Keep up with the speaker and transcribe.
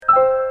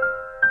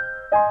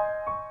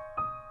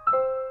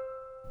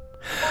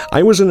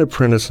I was an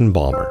apprentice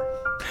embalmer.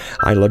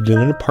 I lived in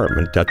an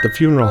apartment at the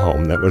funeral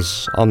home that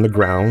was on the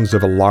grounds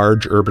of a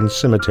large urban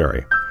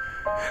cemetery.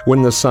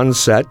 When the sun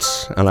set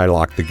and I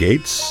locked the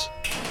gates,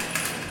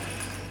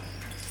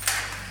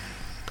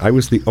 I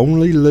was the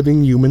only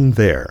living human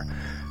there,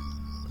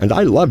 and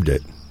I loved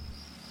it.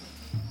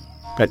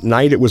 At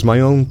night, it was my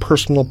own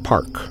personal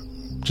park.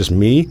 Just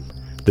me,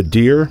 the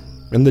deer,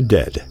 and the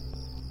dead.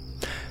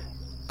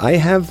 I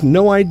have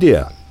no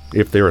idea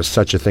if there is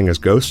such a thing as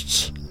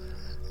ghosts,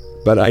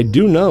 but I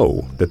do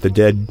know that the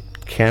dead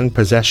can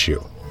possess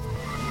you.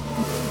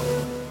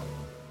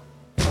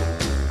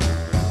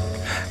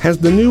 As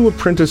the new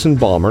apprentice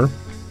embalmer,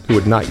 who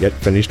had not yet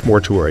finished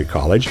mortuary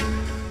college,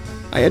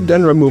 I had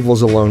done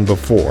removals alone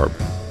before,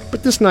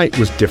 but this night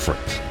was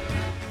different,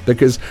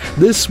 because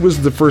this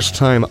was the first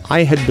time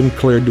I had been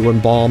cleared to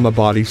embalm a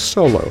body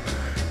solo,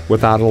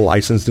 without a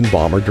licensed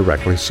embalmer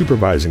directly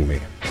supervising me.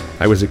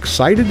 I was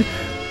excited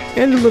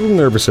and a little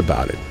nervous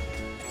about it.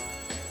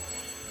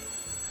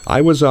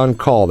 I was on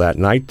call that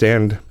night,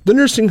 and the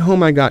nursing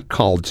home I got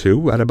called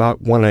to at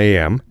about 1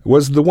 a.m.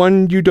 was the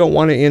one you don't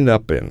want to end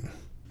up in.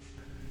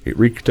 It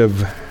reeked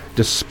of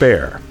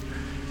despair,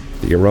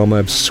 the aroma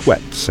of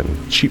sweats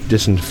and cheap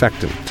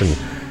disinfectant and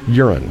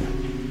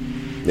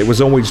urine. It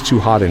was always too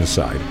hot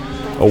inside,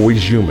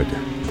 always humid.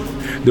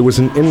 There was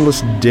an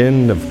endless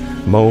din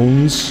of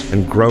moans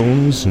and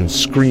groans and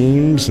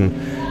screams and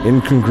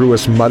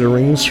incongruous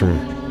mutterings from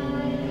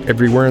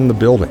everywhere in the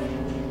building.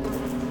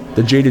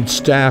 The jaded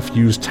staff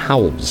used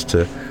towels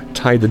to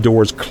tie the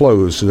doors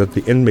closed so that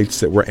the inmates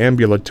that were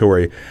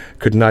ambulatory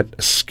could not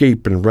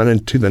escape and run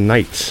into the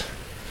night.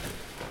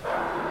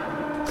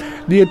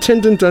 The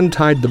attendant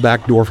untied the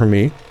back door for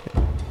me.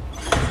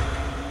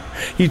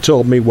 He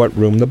told me what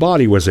room the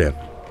body was in,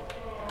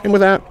 and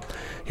with that,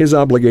 his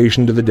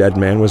obligation to the dead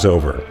man was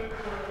over.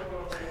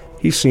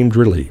 He seemed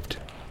relieved.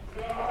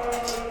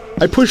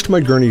 I pushed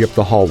my gurney up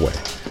the hallway.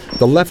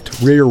 The left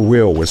rear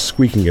wheel was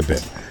squeaking a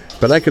bit,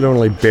 but I could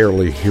only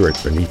barely hear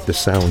it beneath the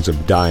sounds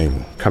of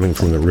dying coming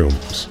from the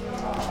rooms.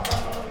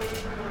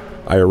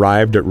 I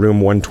arrived at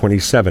room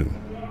 127.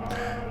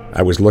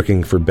 I was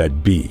looking for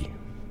bed B.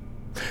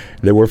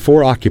 There were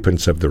 4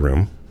 occupants of the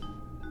room,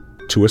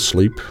 2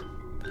 asleep,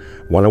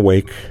 1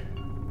 awake,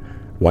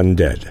 1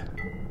 dead.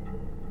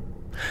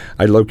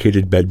 I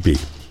located bed B.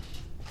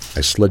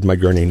 I slid my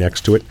gurney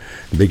next to it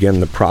and began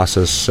the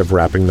process of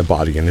wrapping the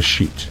body in a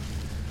sheet.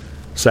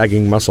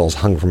 Sagging muscles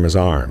hung from his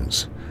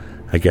arms.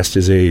 I guessed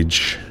his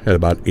age at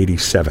about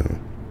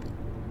 87.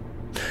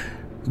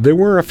 There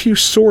were a few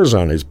sores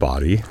on his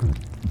body.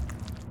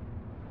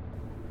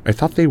 I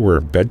thought they were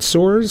bed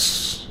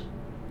sores,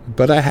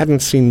 but I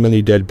hadn't seen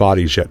many dead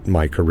bodies yet in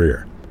my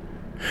career.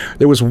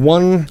 There was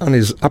one on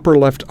his upper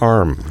left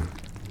arm,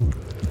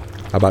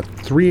 about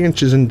 3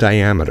 inches in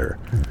diameter,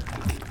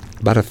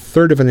 about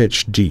 1/3 of an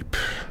inch deep.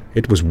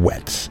 It was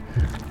wet,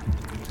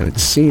 and it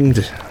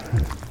seemed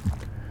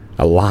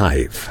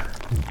alive.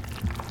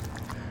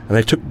 And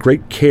I took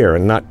great care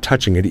in not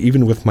touching it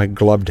even with my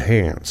gloved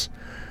hands.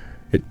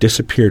 It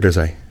disappeared as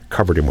I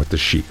covered him with the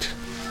sheet.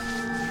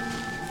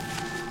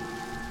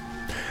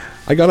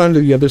 I got onto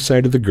the other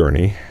side of the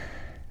gurney,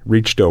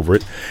 reached over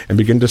it, and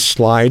began to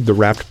slide the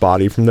wrapped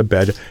body from the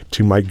bed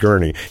to my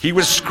gurney. He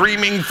was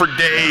screaming for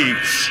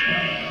days.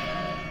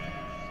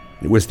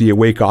 It was the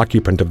awake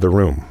occupant of the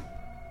room.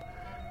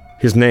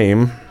 His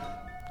name,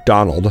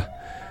 Donald,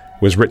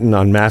 was written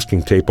on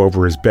masking tape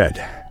over his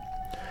bed.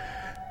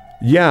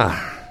 "Yeah,"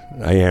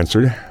 I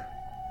answered.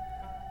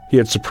 He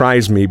had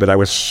surprised me, but I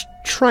was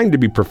trying to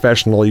be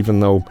professional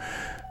even though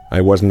I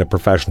wasn't a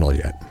professional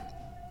yet.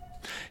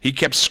 He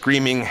kept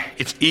screaming,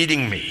 "It's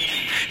eating me.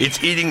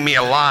 It's eating me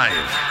alive,"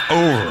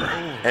 over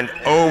and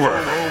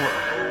over.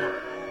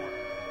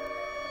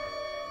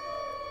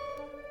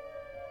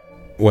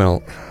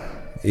 "Well,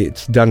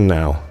 it's done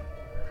now,"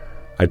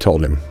 I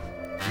told him.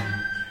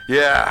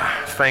 "Yeah,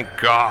 thank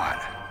God.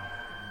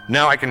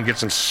 Now I can get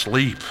some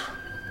sleep."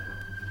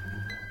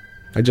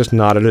 I just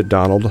nodded at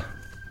Donald,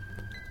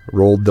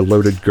 rolled the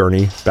loaded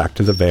gurney back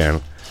to the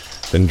van,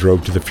 then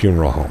drove to the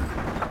funeral home.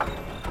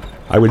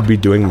 I would be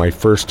doing my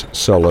first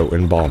solo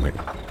embalming.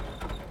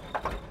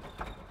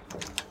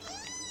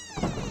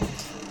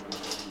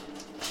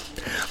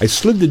 I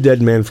slid the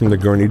dead man from the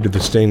gurney to the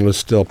stainless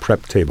steel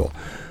prep table,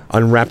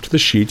 unwrapped the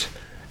sheet,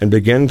 and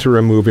began to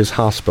remove his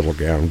hospital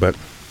gown, but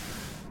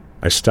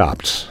I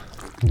stopped.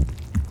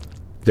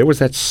 There was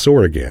that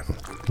sore again.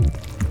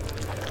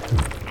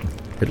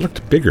 It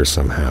looked bigger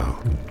somehow,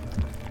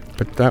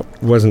 but that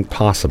wasn't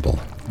possible.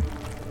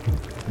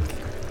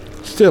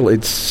 Still,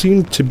 it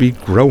seemed to be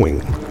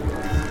growing.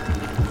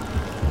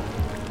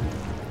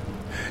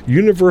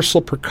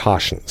 Universal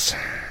precautions.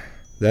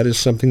 That is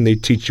something they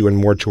teach you in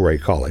mortuary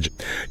college.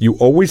 You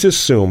always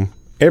assume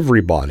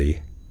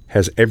everybody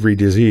has every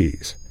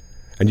disease,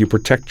 and you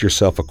protect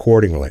yourself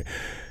accordingly.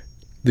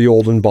 The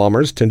old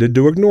embalmers tended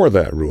to ignore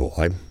that rule.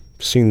 I've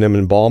seen them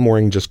embalm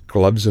wearing just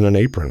gloves and an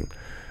apron.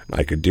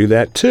 I could do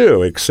that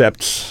too,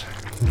 except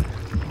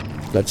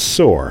that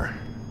sore.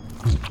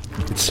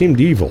 It seemed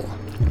evil.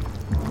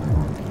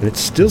 And it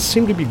still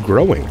seemed to be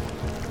growing.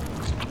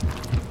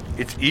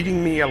 "It's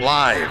eating me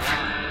alive,"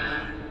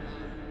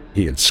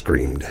 he had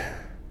screamed.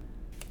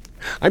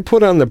 I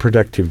put on the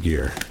protective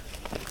gear,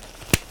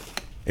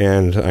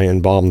 and I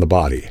embalmed the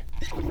body.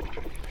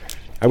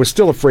 I was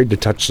still afraid to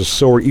touch the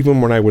sore even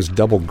when I was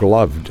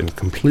double-gloved and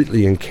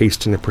completely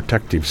encased in a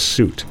protective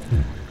suit.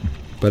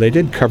 But I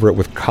did cover it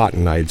with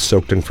cotton I had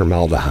soaked in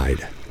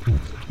formaldehyde.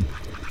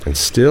 And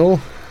still,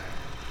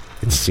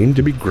 it seemed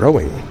to be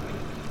growing.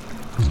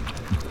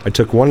 I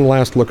took one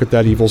last look at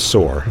that evil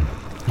sore,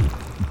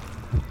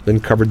 then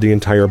covered the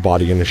entire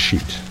body in a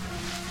sheet.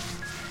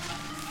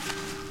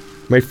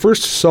 My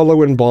first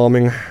solo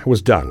embalming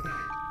was done.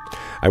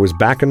 I was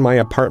back in my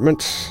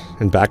apartment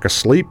and back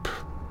asleep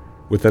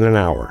within an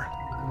hour.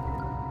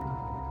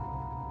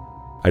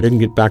 I didn't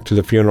get back to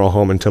the funeral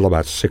home until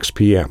about 6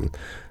 p.m.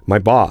 My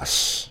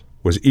boss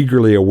was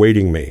eagerly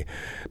awaiting me.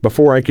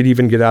 Before I could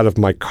even get out of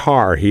my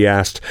car, he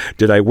asked,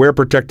 "Did I wear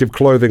protective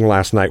clothing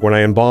last night when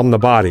I embalmed the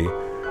body?"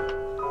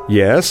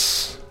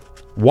 "Yes."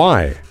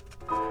 "Why?"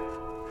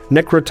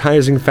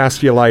 "Necrotizing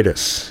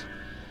fasciitis."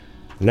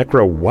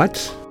 Necro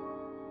what?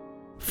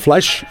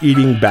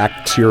 Flesh-eating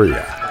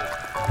bacteria.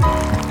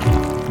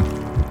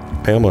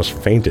 I almost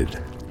fainted.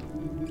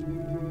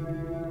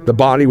 The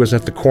body was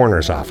at the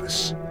coroner's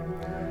office.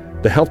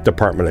 The health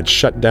department had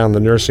shut down the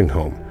nursing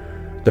home.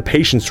 The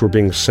patients were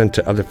being sent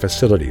to other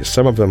facilities,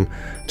 some of them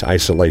to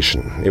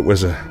isolation. It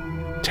was a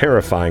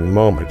terrifying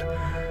moment.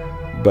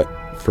 But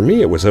for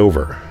me, it was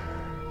over.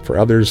 For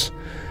others,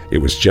 it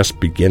was just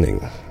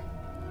beginning.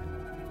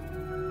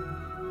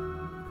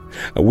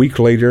 A week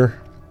later,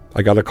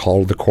 I got a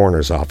call to the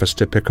coroner's office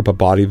to pick up a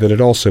body that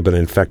had also been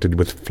infected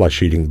with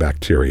flesh-eating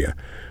bacteria.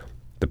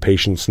 The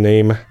patient's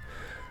name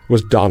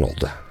was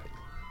Donald.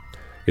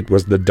 It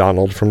was the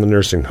Donald from the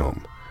nursing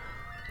home.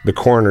 The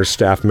coroner's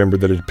staff member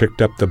that had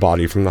picked up the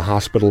body from the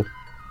hospital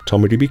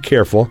told me to be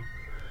careful.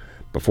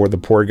 Before the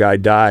poor guy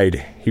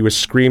died, he was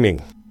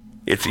screaming,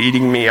 "It's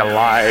eating me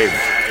alive."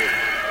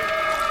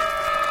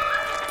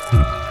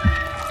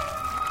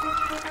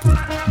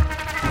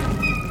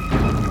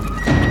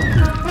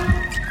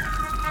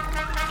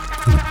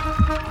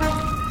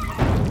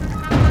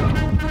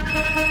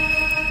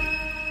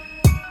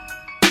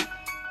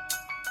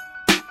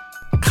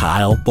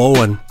 Kyle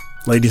Bowen.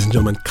 Ladies and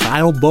gentlemen,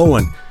 Kyle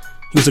Bowen.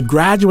 He was a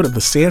graduate of the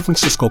San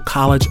Francisco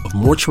College of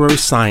Mortuary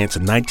Science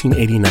in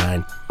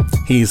 1989.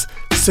 He's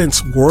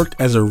since worked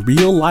as a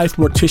real-life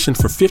mortician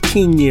for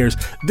 15 years.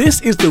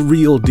 This is the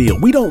real deal.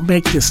 We don't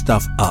make this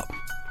stuff up.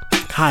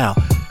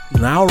 Kyle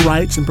now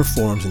writes and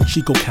performs in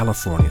Chico,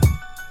 California.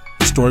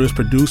 The story was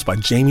produced by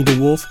Jamie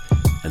DeWolf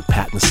and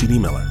Pat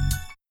Mesiti-Miller.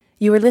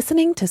 You are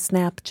listening to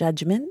Snap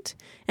Judgment,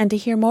 and to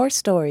hear more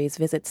stories,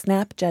 visit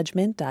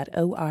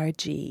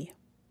snapjudgment.org.